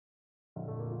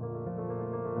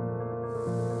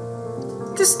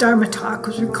This Dharma talk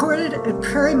was recorded at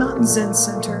Prairie Mountain Zen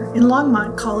Center in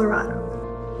Longmont, Colorado.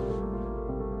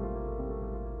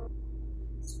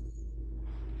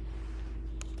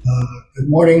 Good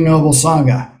morning, Noble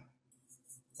Sangha.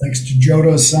 Thanks to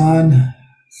Jodo-san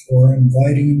for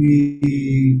inviting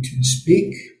me to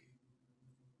speak.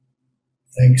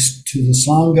 Thanks to the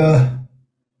Sangha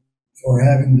for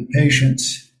having the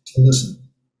patience to listen.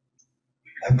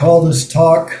 I call this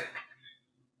talk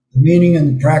The Meaning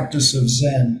and the Practice of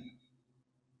Zen.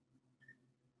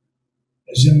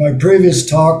 As in my previous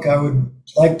talk, I would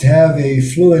like to have a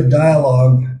fluid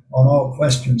dialogue on all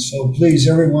questions. So please,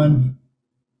 everyone,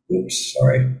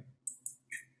 I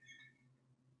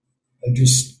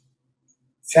just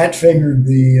fat-fingered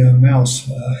the mouse.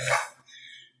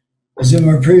 As in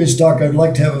my previous talk, I'd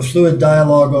like to have a fluid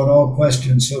dialogue on all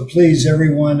questions. So please,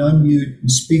 everyone, unmute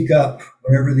and speak up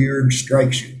whenever the urge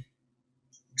strikes you.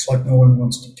 Looks like no one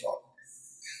wants to talk.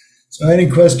 So any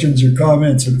questions or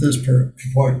comments at this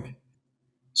point?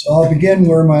 So I'll begin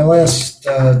where my last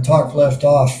talk left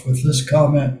off with this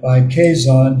comment by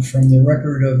Kazan from the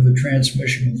Record of the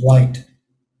Transmission of Light.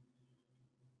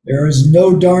 There is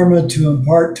no Dharma to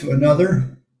impart to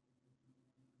another,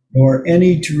 nor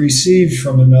any to receive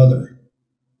from another.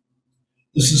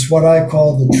 This is what I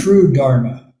call the true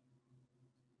Dharma.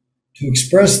 To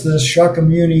express this,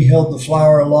 Shakyamuni held the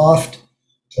flower aloft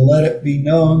to let it be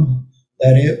known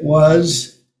that it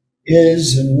was,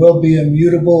 is, and will be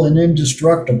immutable and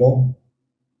indestructible,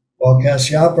 while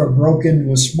Kasyapa broke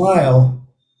into a smile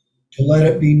to let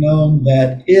it be known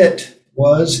that it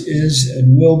was, is,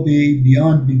 and will be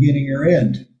beyond beginning or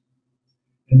end.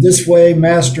 In this way,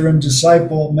 master and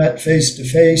disciple met face to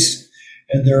face,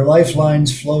 and their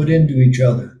lifelines flowed into each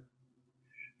other.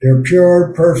 Their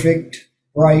pure, perfect,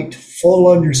 bright, full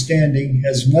understanding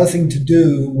has nothing to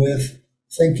do with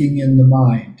thinking in the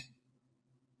mind.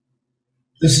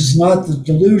 This is not the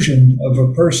delusion of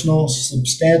a personal,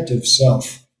 substantive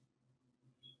self.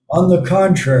 On the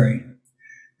contrary,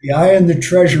 the eye and the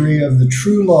treasury of the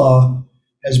true law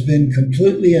has been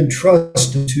completely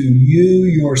entrusted to you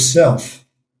yourself.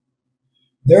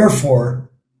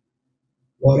 Therefore,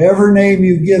 whatever name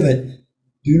you give it,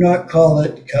 do not call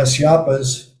it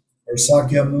Kasyapa's or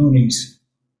Sakyamuni's.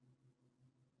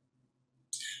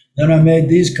 Then I made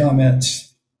these comments.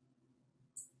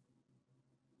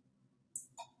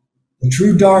 The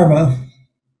true Dharma,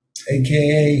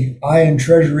 aka eye and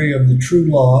treasury of the true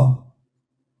law,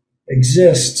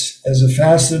 exists as a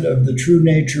facet of the true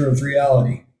nature of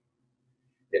reality.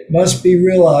 It must be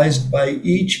realized by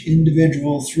each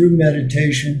individual through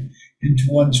meditation into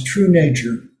one's true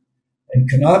nature and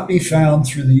cannot be found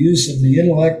through the use of the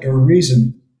intellect or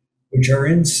reason, which are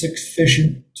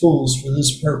insufficient tools for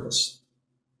this purpose.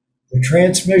 The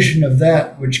transmission of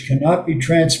that which cannot be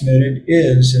transmitted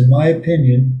is, in my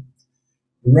opinion,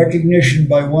 the recognition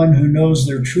by one who knows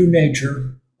their true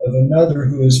nature of another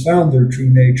who has found their true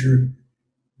nature,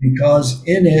 because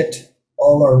in it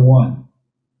all are one.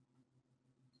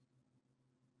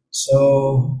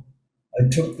 So I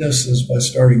took this as my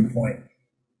starting point.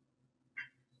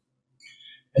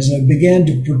 As I began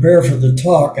to prepare for the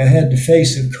talk, I had to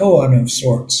face a koan of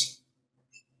sorts.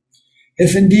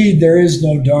 If indeed there is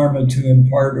no Dharma to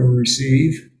impart or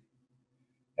receive,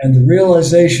 and the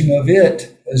realization of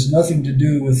it has nothing to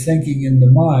do with thinking in the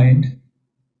mind,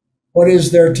 what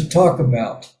is there to talk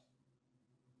about?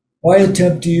 Why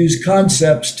attempt to use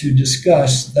concepts to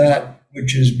discuss that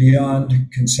which is beyond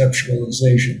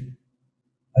conceptualization?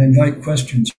 I invite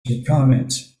questions or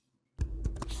comments.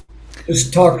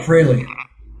 Just talk freely.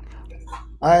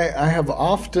 I have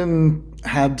often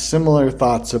had similar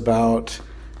thoughts about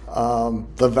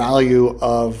the value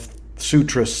of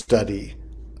sutra study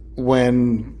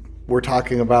when we're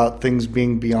talking about things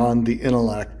being beyond the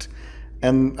intellect.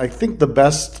 And I think the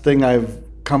best thing I've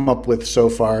come up with so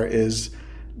far is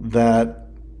that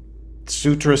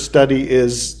sutra study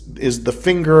is the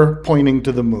finger pointing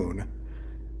to the moon.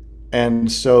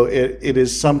 And so it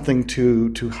is something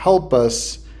to help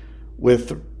us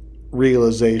with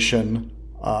realization,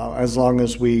 as long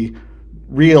as we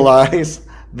realize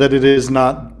that it is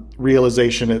not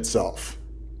realization itself.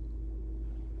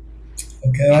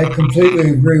 Okay, I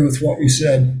completely agree with what you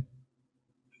said.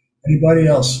 Anybody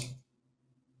else?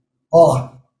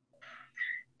 Paula.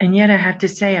 And yet I have to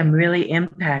say I'm really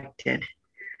impacted.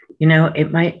 You know,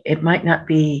 it might not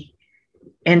be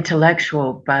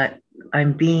intellectual, but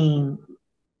I'm being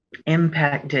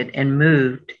impacted and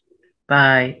moved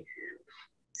by,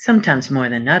 sometimes more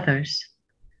than others,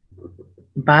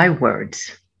 by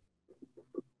words.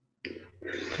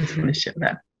 I just want to share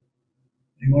that.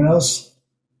 Anyone else?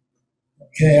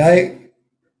 Okay,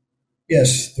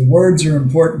 Yes, the words are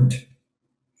important.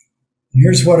 And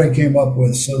here's what I came up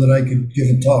with so that I could give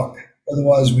a talk.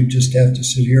 Otherwise, we'd just have to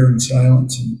sit here in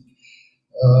silence and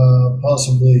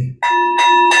possibly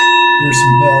hear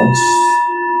some bells.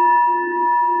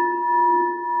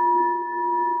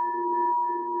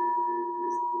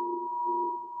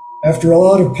 After a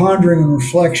lot of pondering and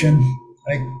reflection,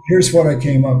 here's what I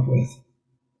came up with.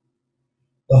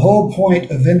 The whole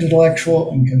point of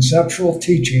intellectual and conceptual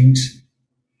teachings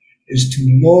is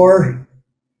to lure,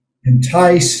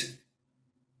 entice,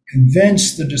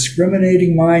 convince the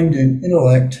discriminating mind and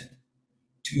intellect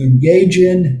to engage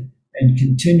in and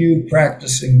continue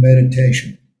practicing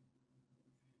meditation.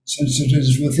 Since it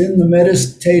is within the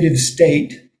meditative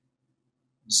state,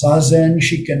 Zazen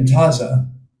Shikantaza,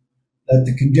 that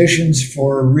the conditions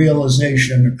for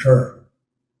realization occur.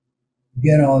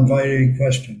 Again, I'll invite any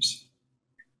questions.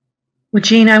 Well,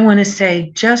 Jean, I want to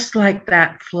say, just like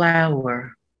that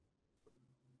flower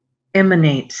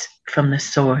emanates from the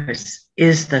source,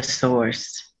 is the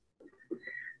source,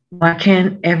 why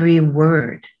can't every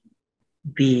word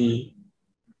be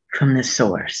from the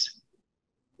source?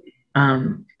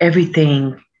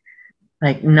 Everything,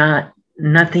 like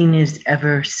nothing is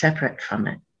ever separate from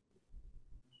it.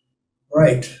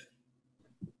 Right.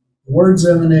 The words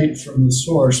emanate from the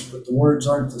source, but the words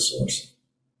aren't the source.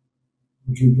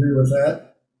 Would you agree with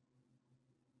that?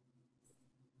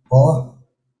 Paula?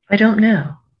 I don't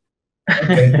know.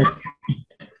 Okay.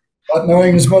 But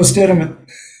knowing is most intimate.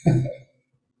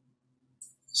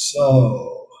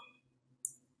 So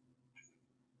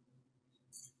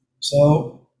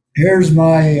here's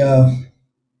my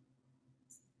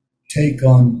take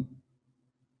on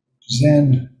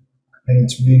Zen and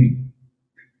its meaning.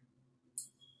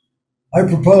 I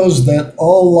propose that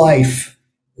all life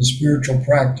is spiritual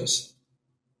practice.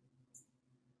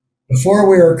 Before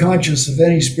we are conscious of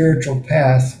any spiritual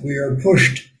path, we are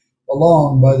pushed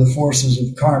along by the forces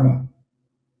of karma,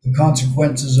 the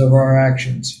consequences of our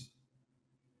actions.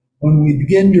 When we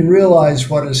begin to realize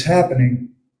what is happening,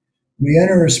 we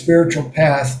enter a spiritual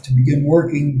path to begin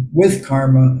working with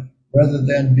karma rather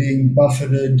than being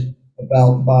buffeted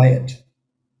about by it.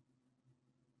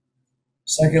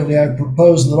 Secondly, I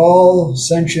propose that all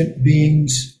sentient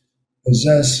beings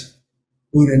possess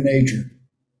Buddha nature.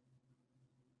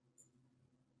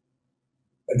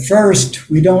 At first,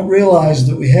 we don't realize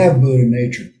that we have Buddha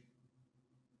nature.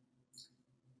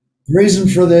 The reason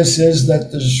for this is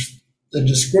that the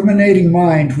discriminating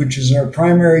mind, which is our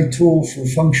primary tool for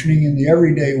functioning in the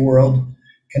everyday world,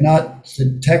 cannot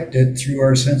detect it through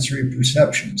our sensory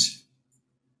perceptions.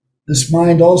 This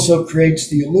mind also creates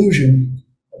the illusion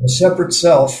of a separate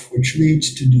self, which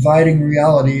leads to dividing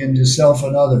reality into self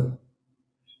and other.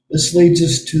 This leads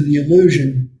us to the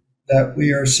illusion that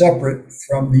we are separate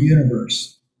from the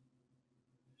universe.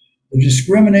 The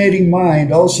discriminating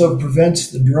mind also prevents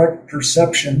the direct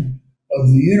perception of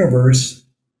the universe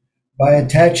by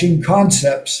attaching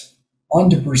concepts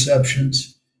onto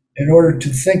perceptions in order to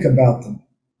think about them.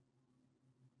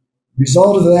 The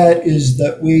result of that is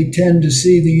that we tend to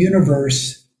see the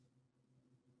universe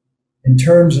in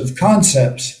terms of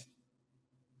concepts,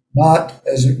 not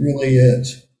as it really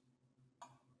is.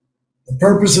 The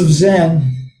purpose of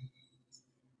Zen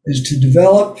is to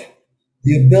develop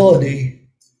the ability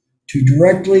to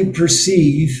directly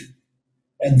perceive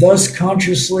and thus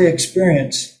consciously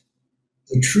experience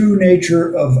the true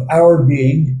nature of our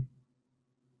being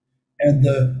and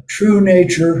the true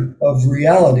nature of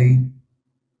reality,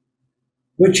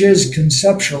 which is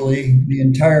conceptually the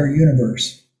entire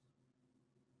universe.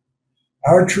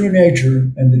 Our true nature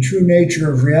and the true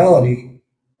nature of reality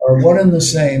are one and the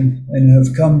same and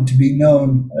have come to be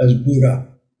known as Buddha.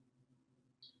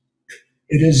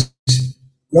 It is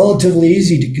relatively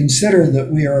easy to consider that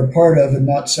we are a part of and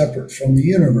not separate from the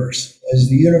universe, as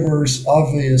the universe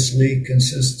obviously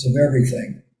consists of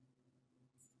everything.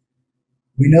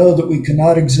 We know that we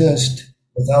cannot exist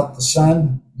without the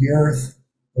sun, the earth,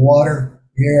 the water,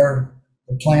 the air,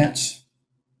 the plants,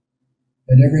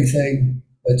 and everything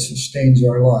that sustains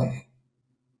our life.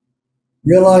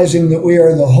 Realizing that we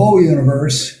are the whole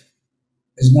universe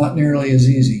is not nearly as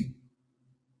easy.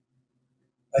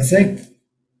 I think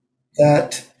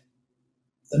that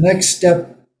the next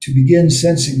step to begin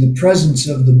sensing the presence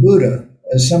of the Buddha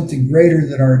as something greater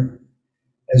than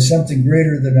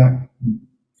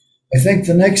I think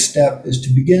the next step is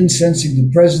to begin sensing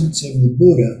the presence of the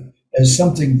Buddha as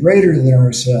something greater than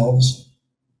ourselves,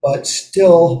 but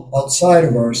still outside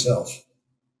of ourselves.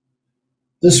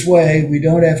 This way, we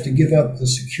don't have to give up the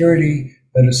security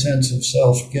that a sense of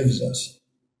self gives us.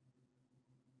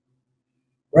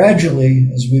 Gradually,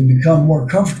 as we become more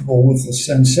comfortable with the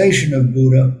sensation of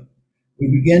Buddha, we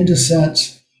begin to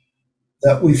sense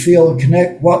that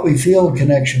what we feel a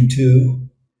connection to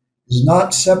is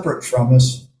not separate from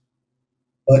us,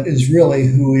 but is really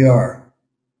who we are.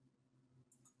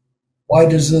 Why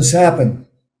does this happen?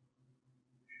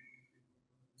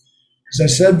 As I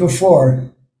said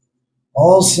before,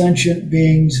 all sentient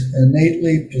beings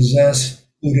innately possess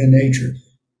Buddha nature.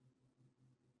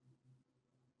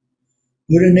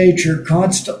 Buddha nature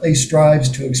constantly strives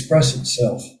to express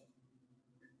itself.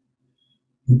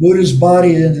 The Buddha's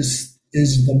body is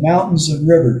the mountains and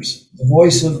rivers. The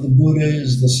voice of the Buddha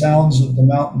is the sounds of the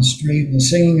mountain stream, the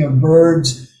singing of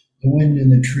birds, the wind in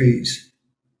the trees.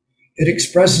 It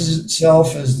expresses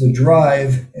itself as the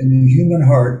drive in the human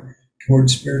heart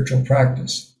towards spiritual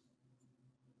practice.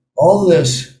 All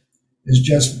this is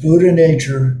just Buddha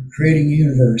nature creating a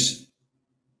universe,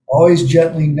 always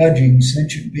gently nudging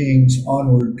sentient beings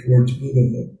onward towards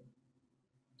Buddhahood.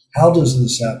 How does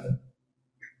this happen?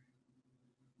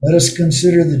 Let us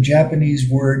consider the Japanese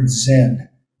word Zen.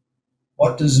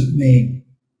 What does it mean?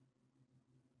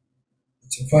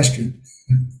 It's a question.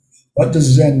 What does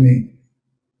Zen mean?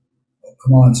 Oh,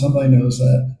 come on, somebody knows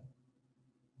that.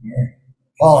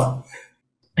 Paula.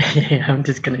 Yeah, I'm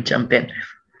just going to jump in.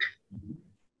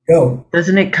 Go.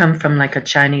 Doesn't it come from like a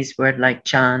Chinese word like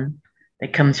Chan?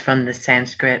 It comes from the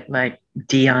Sanskrit like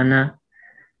dhyana,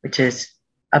 which is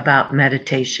about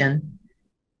meditation,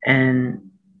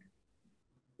 and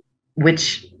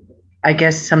which I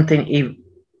guess something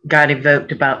got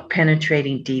evoked about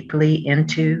penetrating deeply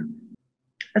into.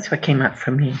 That's what came up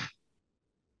for me.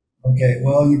 Okay,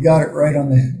 well, you got it right on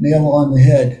the nail on the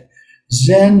head.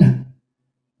 Zen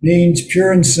means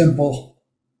pure and simple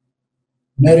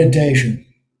meditation.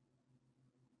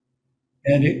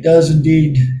 And it does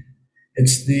indeed,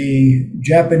 it's the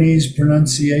Japanese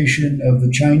pronunciation of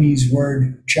the Chinese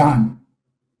word chan,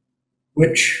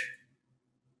 which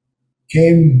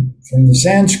came from the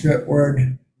Sanskrit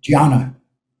word dhyana,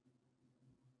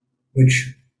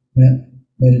 which meant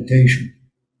meditation.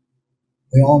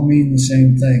 They all mean the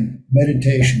same thing,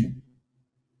 meditation.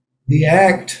 The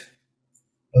act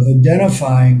of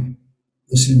identifying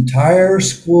this entire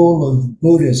school of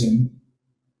Buddhism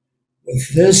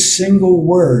with this single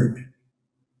word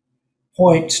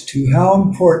points to how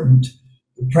important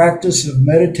the practice of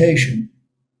meditation,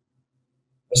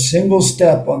 a single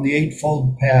step on the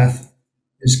Eightfold Path,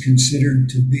 is considered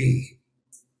to be.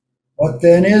 What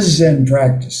then is Zen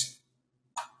practice?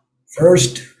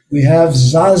 First, we have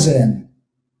Zazen.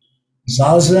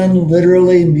 Zazen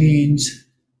literally means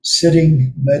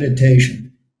sitting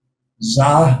meditation.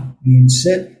 Za means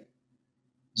sit.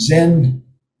 Zen,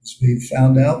 as we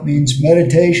found out, means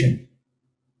meditation.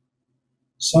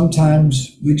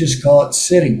 Sometimes we just call it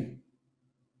sitting.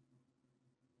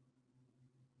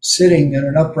 Sitting in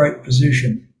an upright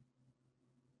position.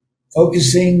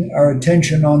 Focusing our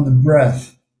attention on the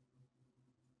breath.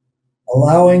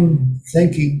 Allowing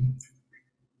thinking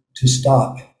to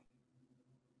stop.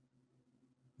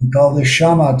 We call this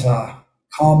shamatha,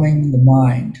 calming the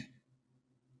mind.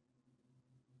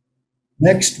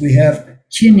 Next, we have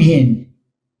kinhin,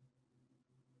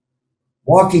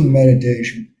 walking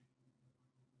meditation,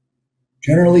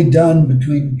 generally done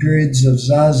between periods of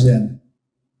zazen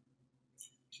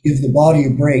to give the body a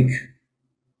break.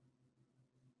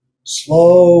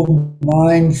 Slow,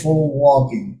 mindful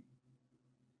walking,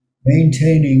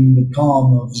 maintaining the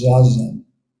calm of zazen.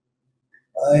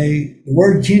 The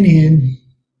word kinhin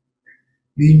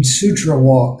means sutra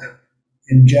walk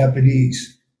in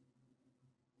Japanese.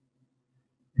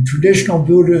 In traditional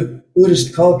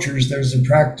Buddhist cultures, there's a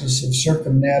practice of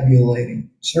circumambulating,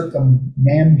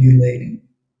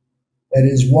 that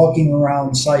is, walking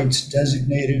around sites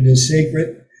designated as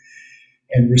sacred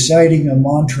and reciting a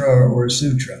mantra or a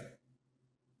sutra.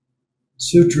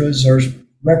 Sutras are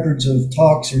records of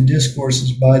talks or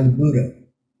discourses by the Buddha.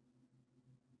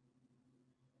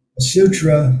 A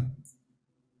sutra,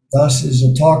 thus, is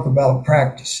a talk about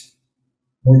practice.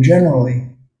 More generally,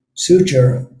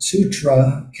 sutra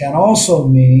can also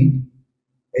mean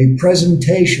a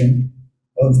presentation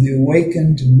of the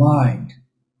awakened mind.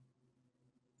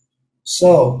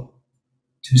 So,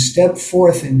 to step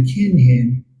forth in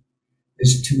kinhin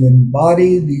is to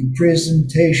embody the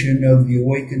presentation of the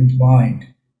awakened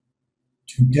mind,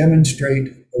 to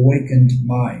demonstrate awakened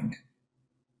mind.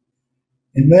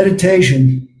 In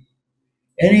meditation,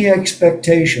 any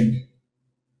expectation,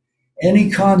 any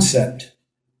concept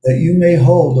that you may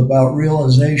hold about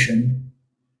realization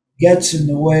gets in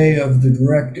the way of the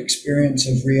direct experience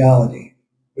of reality,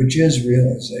 which is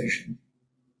realization.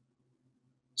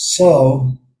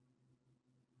 So,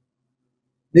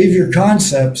 leave your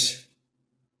concepts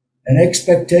and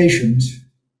expectations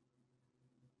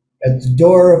at the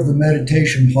door of the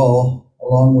meditation hall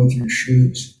along with your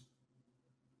shoes.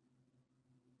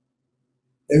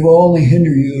 They will only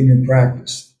hinder you in your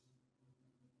practice.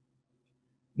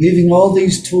 Leaving all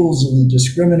these tools of the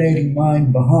discriminating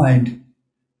mind behind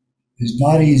is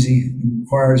not easy and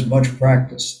requires much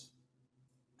practice.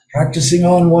 Practicing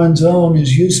on one's own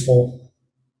is useful,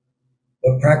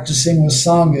 but practicing with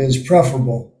Sangha is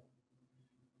preferable,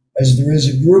 as there is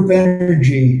a group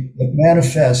energy that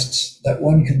manifests that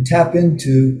one can tap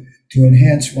into to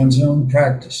enhance one's own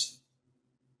practice.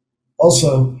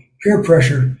 Also, peer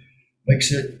pressure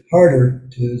makes it harder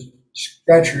to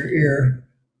scratch your ear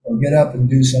or get up and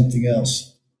do something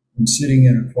else than sitting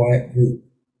in a quiet group.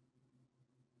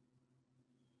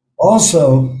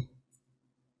 Also,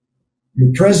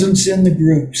 your presence in the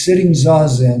group sitting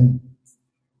zazen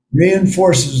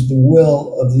reinforces the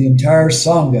will of the entire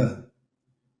Sangha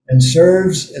and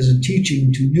serves as a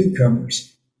teaching to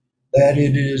newcomers that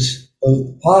it is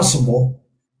both possible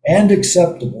and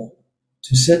acceptable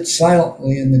to sit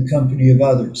silently in the company of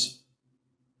others.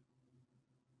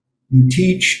 You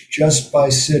teach just by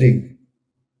sitting,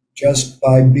 just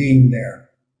by being there.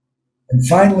 And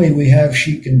finally, we have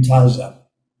shikantaza.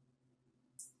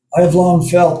 I have long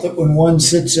felt that when one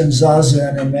sits in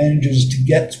zazen and manages to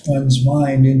get one's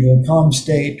mind into a calm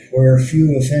state where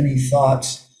few, if any,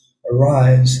 thoughts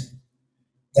arise,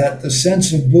 that the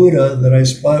sense of Buddha that I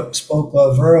spoke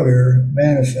of earlier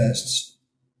manifests.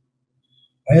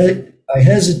 I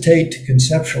hesitate to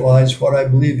conceptualize what I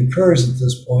believe occurs at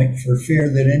this point for fear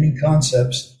that any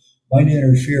concepts might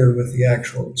interfere with the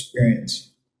actual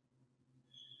experience.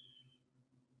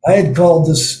 I had called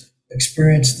this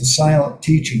experience the silent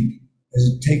teaching, as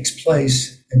it takes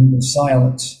place in the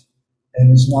silence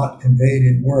and is not conveyed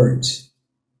in words.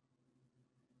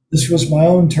 This was my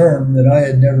own term that I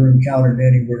had never encountered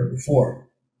anywhere before.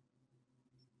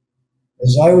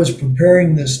 As I was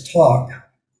preparing this talk,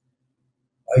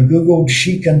 I Googled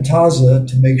shikantaza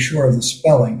to make sure of the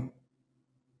spelling.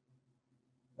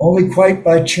 Only quite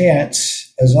by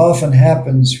chance, as often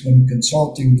happens when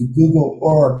consulting the Google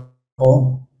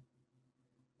Oracle,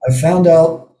 I found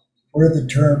out where the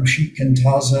term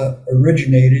shikantaza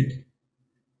originated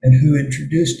and who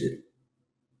introduced it.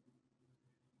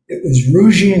 It was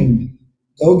Ru Jing,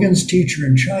 Dogen's teacher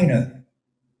in China,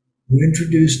 who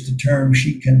introduced the term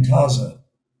shikantaza,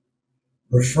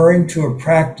 referring to a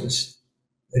practice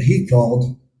that he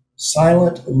called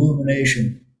silent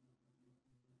illumination.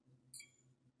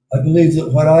 I believe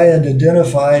that what I had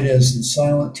identified as the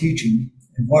silent teaching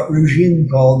and what Ru Jing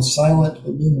called silent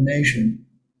illumination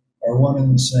are one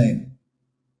and the same.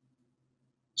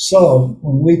 So,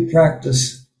 when we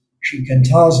practice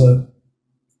shikantaza,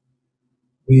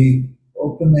 we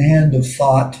open the hand of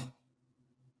thought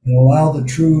and allow the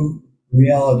true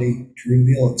reality to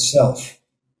reveal itself.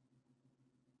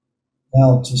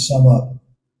 Now, to sum up.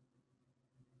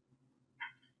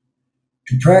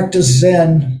 To practice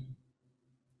Zen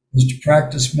is to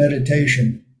practice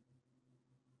meditation.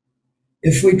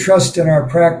 If we trust in our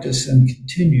practice and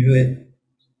continue it,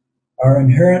 our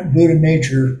inherent Buddha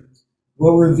nature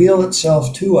will reveal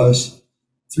itself to us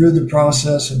through the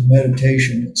process of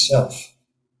meditation itself.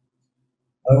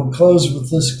 I will close with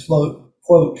this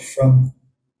quote from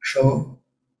Shohaku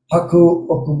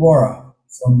Okumura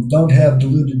from Don't Have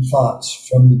Deluded Thoughts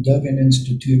from the Dogen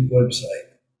Institute website.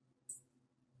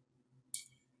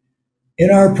 In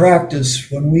our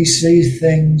practice, when we see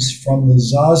things from the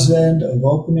zazen of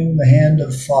opening the hand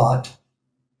of thought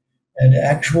and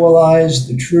actualize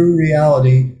the true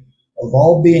reality of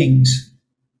all beings,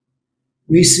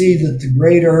 we see that the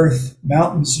great earth,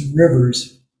 mountains, and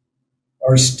rivers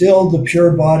are still the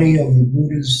pure body of the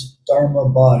Buddha's Dharma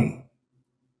body.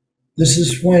 This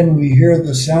is when we hear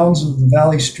the sounds of the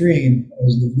valley stream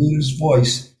as the Buddha's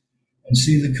voice and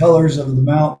see the colors of the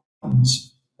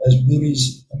mountains as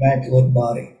Buddha's immaculate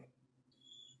body.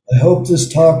 I hope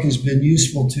this talk has been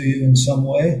useful to you in some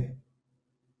way.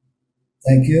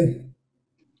 Thank you.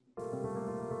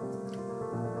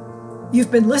 You've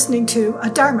been listening to a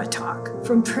Dharma talk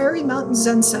from Prairie Mountain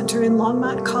Zen Center in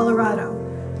Longmont, Colorado.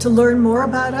 To learn more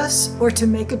about us or to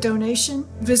make a donation,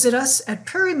 visit us at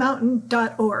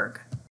prairiemountain.org.